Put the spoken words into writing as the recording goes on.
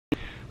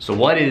So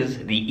what is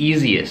the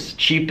easiest,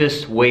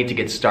 cheapest way to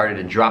get started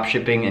in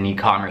dropshipping and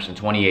e-commerce in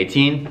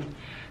 2018?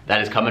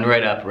 That is coming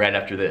right up right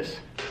after this.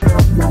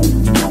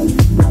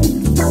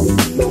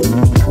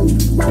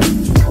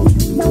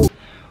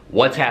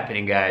 What's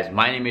happening, guys?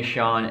 My name is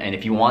Sean, and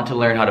if you want to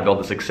learn how to build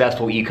a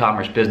successful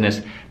e-commerce business,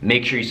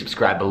 make sure you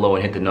subscribe below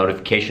and hit the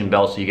notification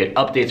bell so you get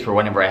updates for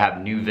whenever I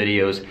have new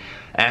videos.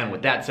 And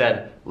with that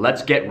said,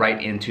 let's get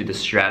right into the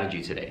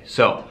strategy today.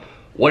 So,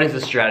 what is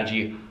the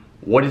strategy?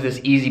 What is this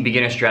easy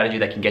beginner strategy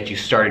that can get you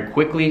started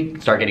quickly,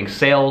 start getting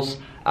sales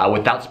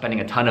without spending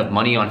a ton of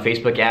money on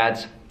Facebook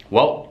ads?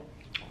 Well,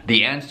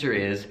 the answer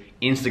is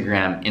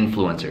Instagram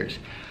influencers.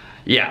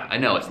 Yeah, I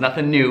know, it's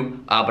nothing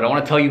new, but I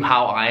want to tell you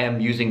how I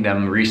am using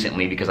them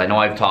recently, because I know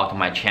I've talked on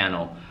my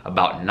channel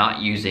about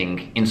not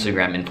using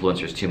Instagram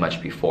influencers too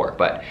much before.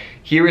 But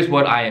here is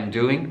what I am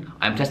doing.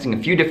 I'm testing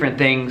a few different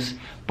things,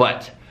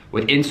 but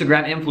with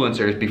Instagram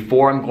influencers,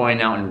 before I'm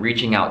going out and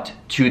reaching out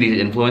to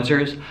these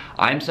influencers,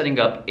 I'm setting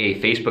up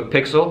a Facebook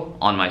pixel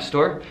on my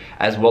store,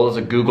 as well as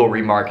a Google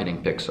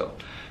remarketing pixel.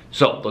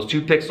 So those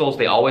two pixels,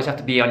 they always have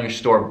to be on your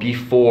store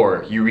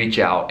before you reach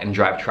out and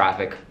drive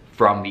traffic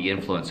from the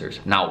influencers.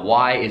 Now,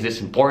 why is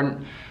this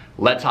important?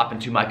 Let's hop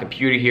into my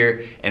computer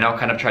here and I'll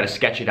kind of try to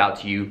sketch it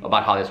out to you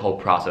about how this whole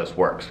process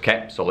works,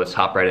 okay? So let's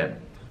hop right in.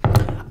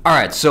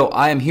 Alright, so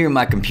I am here in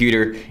my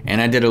computer and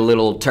I did a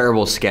little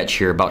terrible sketch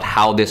here about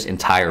how this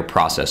entire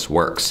process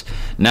works.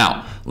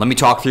 Now, let me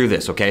talk through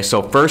this, okay?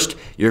 So first,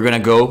 you're gonna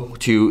go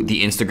to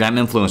the Instagram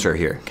influencer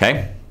here,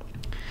 okay?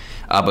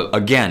 But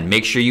again,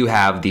 make sure you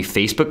have the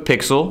Facebook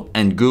pixel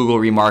and Google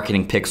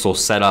remarketing pixel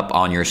set up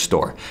on your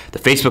store. The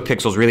Facebook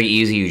pixel is really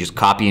easy. You just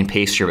copy and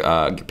paste your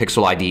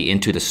pixel ID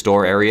into the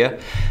store area,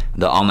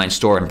 the online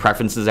store and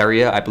preferences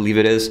area, I believe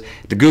it is.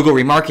 The Google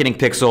remarketing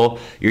pixel,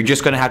 you're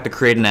just gonna have to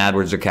create an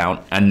AdWords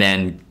account and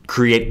then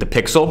create the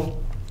pixel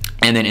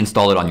and then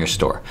install it on your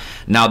store.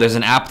 Now, there's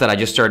an app that I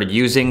just started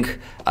using.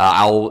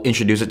 I'll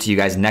introduce it to you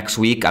guys next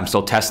week. I'm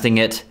still testing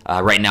it.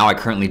 Right now, I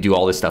currently do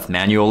all this stuff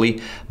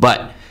manually,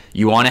 but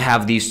you want to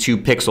have these two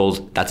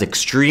pixels. That's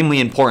extremely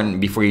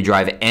important before you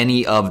drive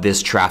any of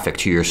this traffic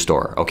to your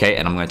store, okay?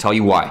 And I'm going to tell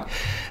you why.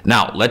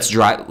 Now, let's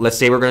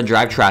say we're going to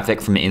drive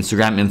traffic from an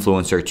Instagram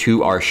influencer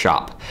to our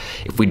shop.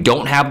 If we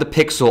don't have the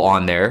pixel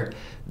on there,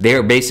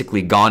 they're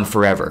basically gone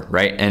forever,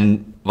 right?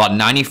 And about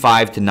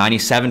 95 to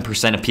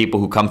 97% of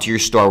people who come to your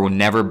store will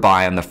never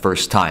buy on the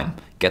first time.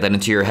 Get that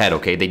into your head,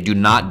 okay? They do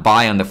not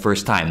buy on the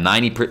first time.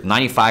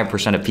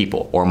 95% of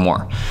people or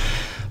more.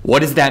 What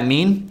does that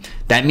mean?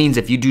 That means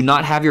if you do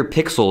not have your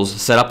pixels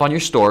set up on your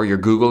store, your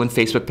Google and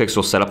Facebook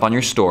pixels set up on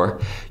your store,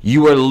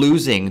 you are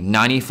losing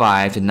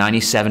 95 to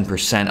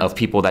 97% of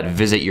people that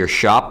visit your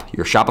shop,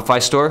 your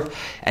Shopify store,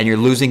 and you're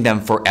losing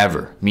them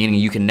forever, meaning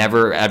you can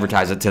never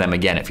advertise it to them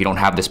again if you don't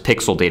have this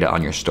pixel data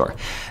on your store.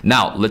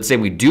 Now, let's say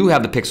we do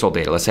have the pixel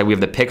data. Let's say we have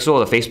the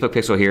pixel, the Facebook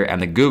pixel here,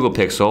 and the Google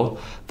pixel,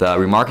 the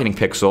remarketing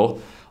pixel,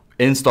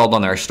 installed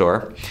on our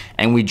store,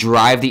 and we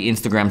drive the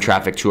Instagram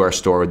traffic to our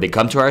store. They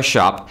come to our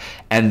shop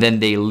and then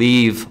they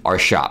leave our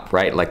shop,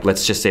 right? Like,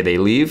 let's just say they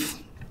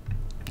leave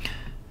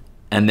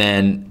and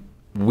then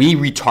we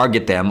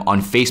retarget them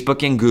on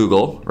Facebook and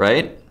Google,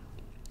 right?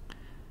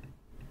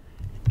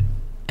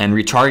 And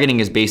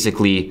retargeting is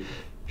basically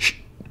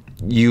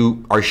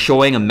you are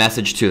showing a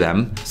message to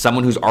them,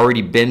 someone who's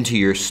already been to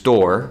your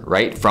store,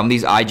 right? From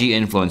these IG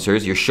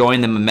influencers, you're showing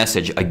them a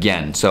message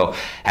again. So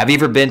have you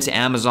ever been to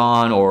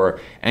Amazon or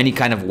any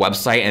kind of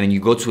website and then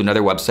you go to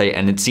another website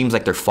and it seems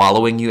like they're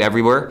following you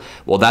everywhere?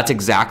 Well, that's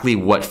exactly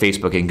what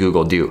Facebook and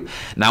Google do.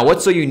 Now,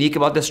 what's so unique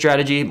about this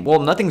strategy?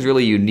 Well, nothing's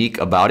really unique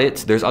about it.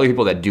 There's other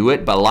people that do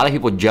it, but a lot of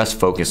people just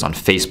focus on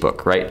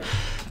Facebook, right?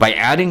 By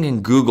adding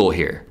in Google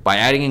here, by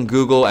adding in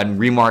Google and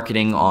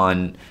remarketing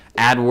on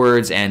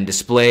AdWords and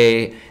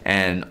display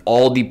and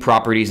all the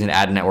properties and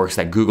ad networks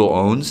that Google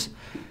owns,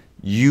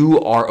 you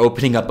are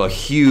opening up a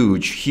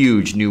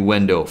huge new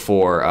window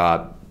for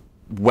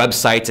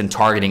websites and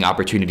targeting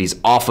opportunities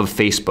off of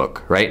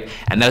Facebook, right?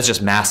 And that's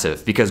just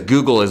massive because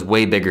Google is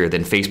way bigger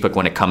than Facebook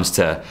when it comes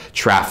to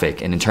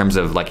traffic and in terms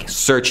of like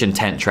search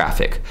intent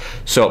traffic.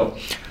 So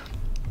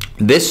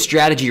this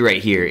strategy right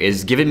here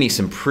is giving me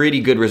some pretty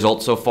good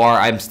results so far.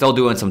 I'm still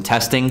doing some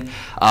testing,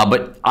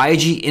 but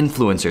IG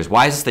influencers,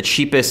 why is this the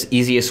cheapest,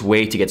 easiest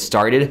way to get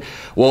started?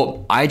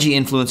 Well, IG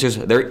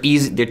influencers, they're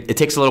easy. It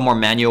takes a little more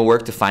manual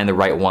work to find the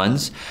right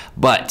ones,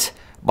 but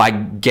by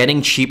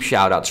getting cheap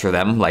shout outs for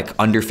them, like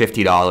under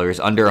 $50,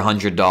 under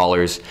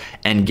 $100,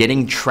 and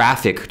getting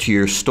traffic to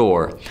your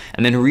store,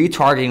 and then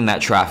retargeting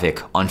that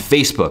traffic on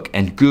Facebook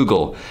and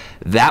Google,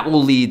 that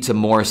will lead to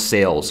more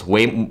sales,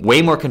 way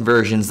more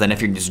conversions than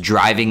if you're just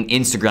driving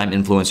Instagram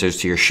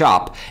influencers to your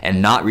shop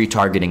and not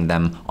retargeting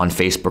them on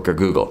Facebook or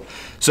Google.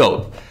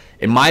 So,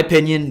 in my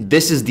opinion,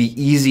 this is the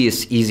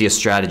easiest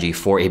strategy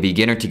for a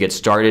beginner to get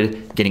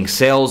started getting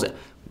sales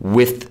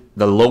with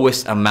the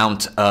lowest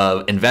amount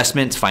of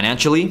investment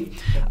financially.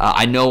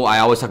 I know I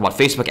always talk about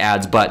Facebook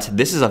ads, but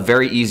this is a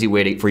very easy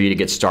way for you to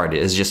get started,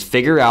 is just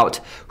figure out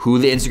who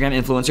the Instagram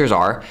influencers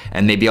are,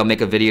 and maybe I'll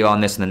make a video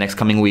on this in the next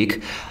coming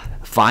week.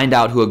 find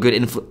out who a good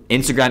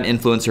Instagram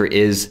influencer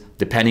is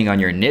depending on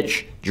your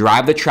niche,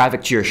 drive the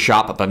traffic to your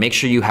shop, but make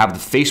sure you have the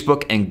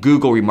Facebook and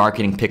Google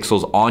remarketing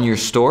pixels on your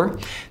store,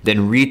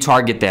 then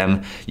retarget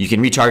them. You can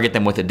retarget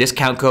them with a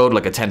discount code,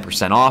 like a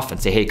 10% off,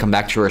 and say, hey, come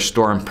back to our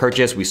store and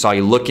purchase. We saw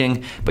you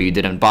looking, but you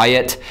didn't buy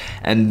it.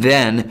 And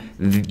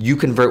then you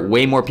convert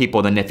way more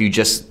people than if you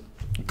just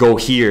go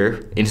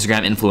here,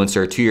 Instagram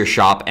influencer, to your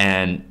shop,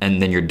 and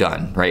then you're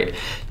done, right?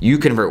 You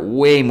convert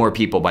way more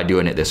people by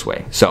doing it this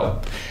way.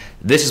 So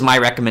this is my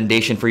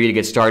recommendation for you to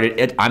get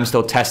started. I'm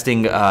still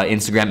testing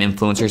Instagram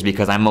influencers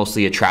because I'm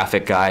mostly a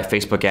traffic guy,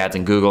 Facebook ads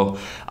and Google.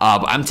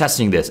 But I'm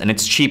testing this, and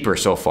it's cheaper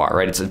so far,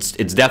 right?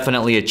 It's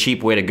definitely a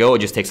cheap way to go. It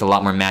just takes a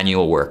lot more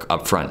manual work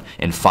up front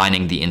in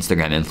finding the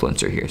Instagram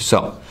influencer here.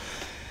 So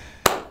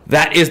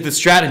that is the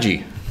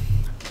strategy.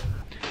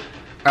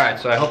 All right,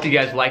 so I hope you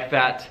guys like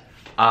that.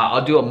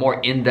 I'll do a more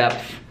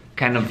in-depth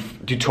kind of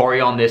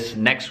tutorial on this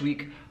next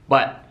week,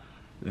 but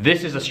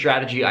this is a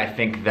strategy I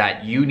think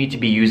that you need to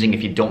be using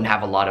if you don't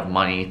have a lot of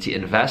money to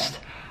invest.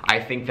 I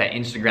think that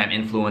Instagram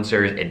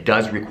influencers, it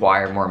does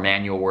require more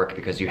manual work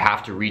because you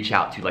have to reach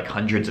out to like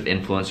hundreds of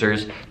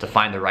influencers to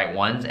find the right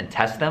ones and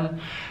test them.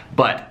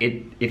 But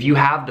if you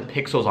have the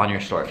pixels on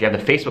your store, if you have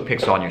the Facebook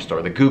pixel on your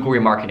store, the Google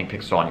remarketing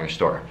pixel on your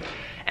store,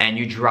 and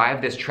you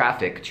drive this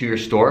traffic to your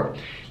store,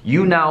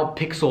 you now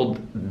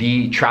pixeled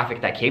the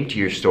traffic that came to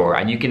your store,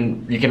 and you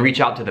can reach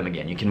out to them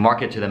again. You can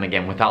market to them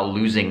again without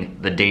losing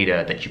the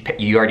data that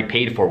you already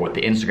paid for with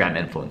the Instagram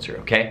influencer,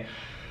 okay?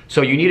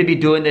 So you need to be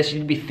doing this. You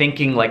need to be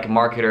thinking like a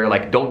marketer.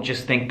 Like, don't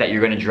just think that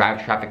you're gonna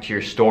drive traffic to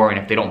your store, and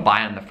if they don't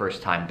buy them the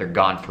first time, they're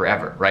gone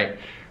forever, right?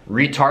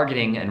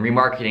 Retargeting and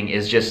remarketing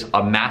is just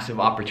a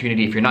massive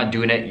opportunity. If you're not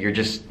doing it, you're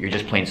just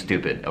plain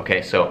stupid,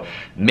 okay? So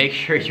make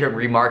sure you're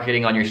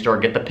remarketing on your store.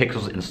 Get the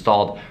pixels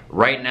installed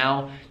right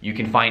now. You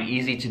can find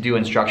easy to do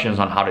instructions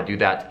on how to do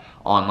that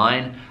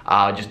online.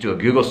 Just do a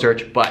Google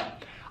search.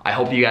 But I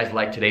hope you guys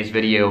liked today's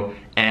video,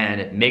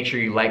 and make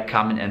sure you like,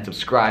 comment, and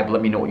subscribe.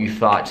 Let me know what you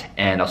thought,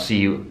 and I'll see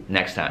you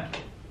next time.